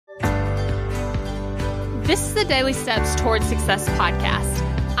This is the Daily Steps Towards Success podcast.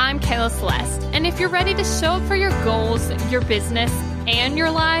 I'm Kayla Celeste, and if you're ready to show up for your goals, your business, and your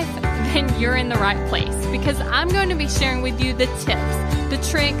life, then you're in the right place, because I'm going to be sharing with you the tips, the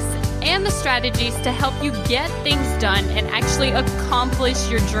tricks, and the strategies to help you get things done and actually accomplish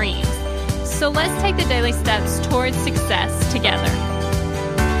your dreams. So let's take the daily steps towards success together.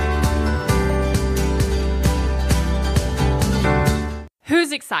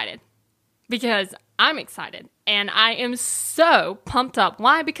 Who's excited? Because I'm excited, and I am so pumped up.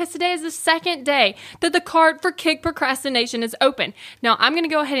 Why? Because today is the second day that the cart for Kick Procrastination is open. Now, I'm going to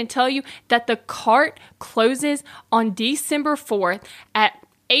go ahead and tell you that the cart closes on December 4th at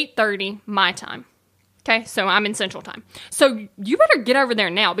 8:30 my time. Okay, so I'm in Central Time. So you better get over there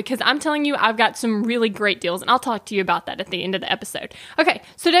now, because I'm telling you, I've got some really great deals, and I'll talk to you about that at the end of the episode. Okay,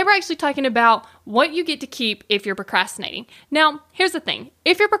 so today we're actually talking about what you get to keep if you're procrastinating. Now, here's the thing.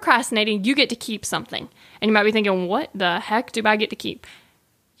 If you're procrastinating, you get to keep something. And you might be thinking, what the heck do I get to keep?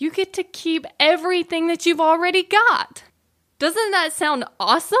 You get to keep everything that you've already got. Doesn't that sound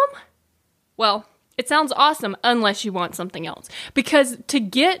awesome? Well, it sounds awesome unless you want something else. Because to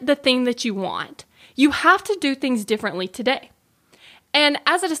get the thing that you want, you have to do things differently today. And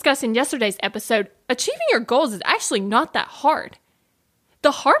as I discussed in yesterday's episode, achieving your goals is actually not that hard.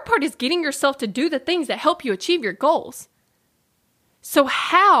 The hard part is getting yourself to do the things that help you achieve your goals. So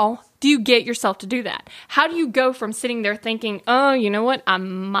how do you get yourself to do that? How do you go from sitting there thinking, oh, you know what, I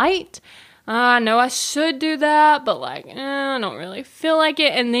might, I know I should do that, but I don't really feel like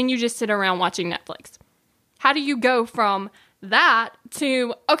it, and then you just sit around watching Netflix? How do you go from that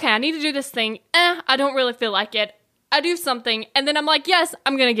to, okay, I need to do this thing, I don't really feel like it, I do something, and then I'm like, yes,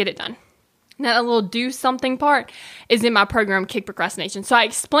 I'm going to get it done. Now, that little do something part is in my program, Kick Procrastination. So I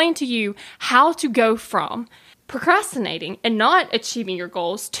explain to you how to go from procrastinating and not achieving your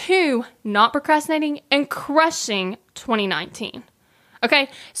goals to not procrastinating and crushing 2019.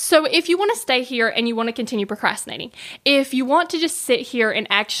 Okay, so if you want to stay here and you want to continue procrastinating, if you want to just sit here and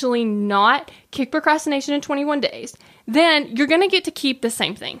actually not kick procrastination in 21 days, then you're going to get to keep the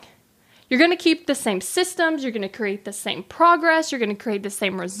same thing. You're going to keep the same systems, you're going to create the same progress, you're going to create the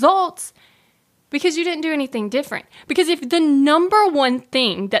same results, because you didn't do anything different. Because if the number one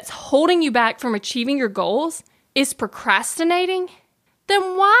thing that's holding you back from achieving your goals is procrastinating,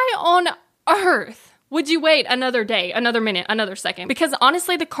 then why on earth would you wait another day, another minute, another second? Because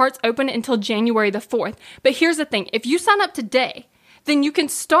honestly, the cart's open until January the 4th. But here's the thing. If you sign up today, then you can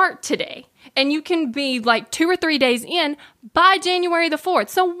start today. And you can be like 2 or 3 days in by January the 4th.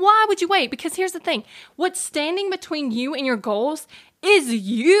 So why would you wait? Because here's the thing. What's standing between you and your goals is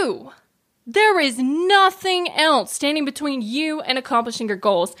you. There is nothing else standing between you and accomplishing your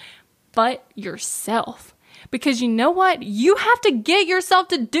goals but yourself. Because you know what? You have to get yourself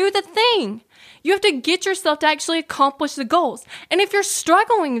to do the thing. You have to get yourself to actually accomplish the goals. And if you're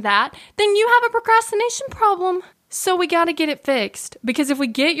struggling with that, then you have a procrastination problem. So we got to get it fixed. Because if we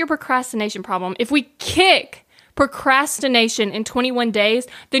get your procrastination problem, if we kick procrastination in 21 days,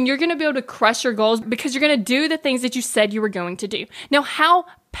 then you're going to be able to crush your goals, because you're going to do the things that you said you were going to do. Now, how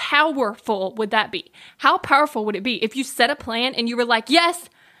powerful would that be? How powerful would it be if you set a plan and you were like, yes,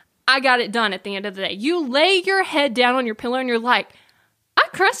 I got it done at the end of the day? You lay your head down on your pillow and you're like, I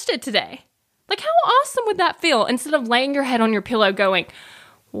crushed it today. Like, how awesome would that feel? Instead of laying your head on your pillow going,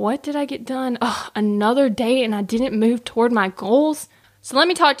 what did I get done? Oh, another day and I didn't move toward my goals. So let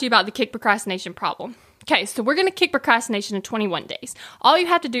me talk to you about the kick procrastination problem. Okay, so we're going to kick procrastination in 21 days. All you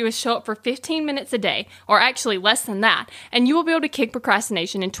have to do is show up for 15 minutes a day, or actually less than that, and you will be able to kick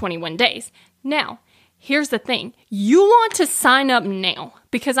procrastination in 21 days. Now, here's the thing. You want to sign up now,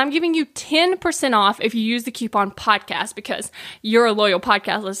 because I'm giving you 10% off if you use the coupon podcast, because you're a loyal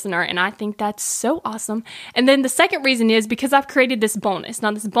podcast listener, and I think that's so awesome. And then the second reason is because I've created this bonus. Now,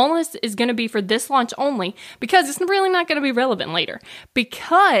 this bonus is going to be for this launch only, because it's really not going to be relevant later,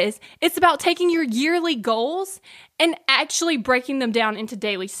 because it's about taking your yearly goals and actually breaking them down into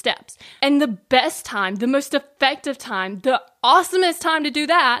daily steps. And the best time, the most effective time, the awesomest time to do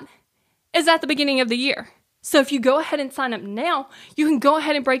that is at the beginning of the year. So if you go ahead and sign up now, you can go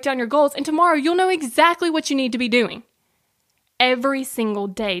ahead and break down your goals, and tomorrow you'll know exactly what you need to be doing every single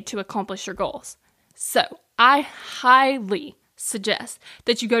day to accomplish your goals. So I highly suggest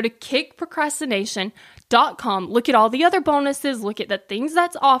that you go to kickprocrastination.com, look at all the other bonuses, look at the things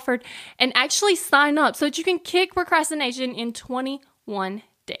that's offered, and actually sign up so that you can kick procrastination in 21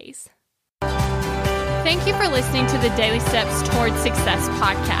 days. Thank you for listening to the Daily Steps Towards Success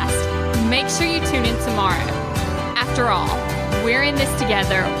podcast. Make sure you tune in tomorrow. After all, we're in this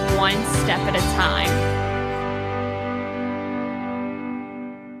together, one step at a time.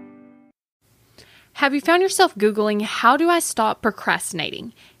 Have you found yourself Googling, how do I stop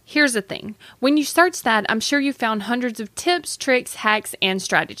procrastinating? Here's the thing. When you search that, I'm sure you found hundreds of tips, tricks, hacks, and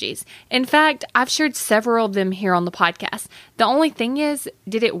strategies. In fact, I've shared several of them here on the podcast. The only thing is,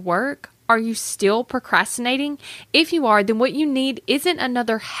 did it work? Are you still procrastinating? If you are, then what you need isn't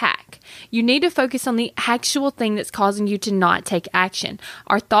another hack. You need to focus on the actual thing that's causing you to not take action.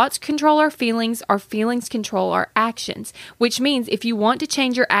 Our thoughts control our feelings control our actions, which means if you want to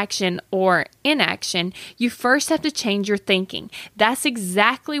change your action or inaction, you first have to change your thinking. That's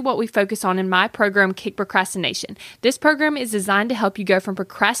exactly what we focus on in my program, Kick Procrastination. This program is designed to help you go from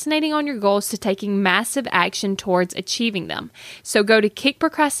procrastinating on your goals to taking massive action towards achieving them. So go to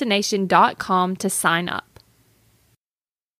kickprocrastination.com to sign up.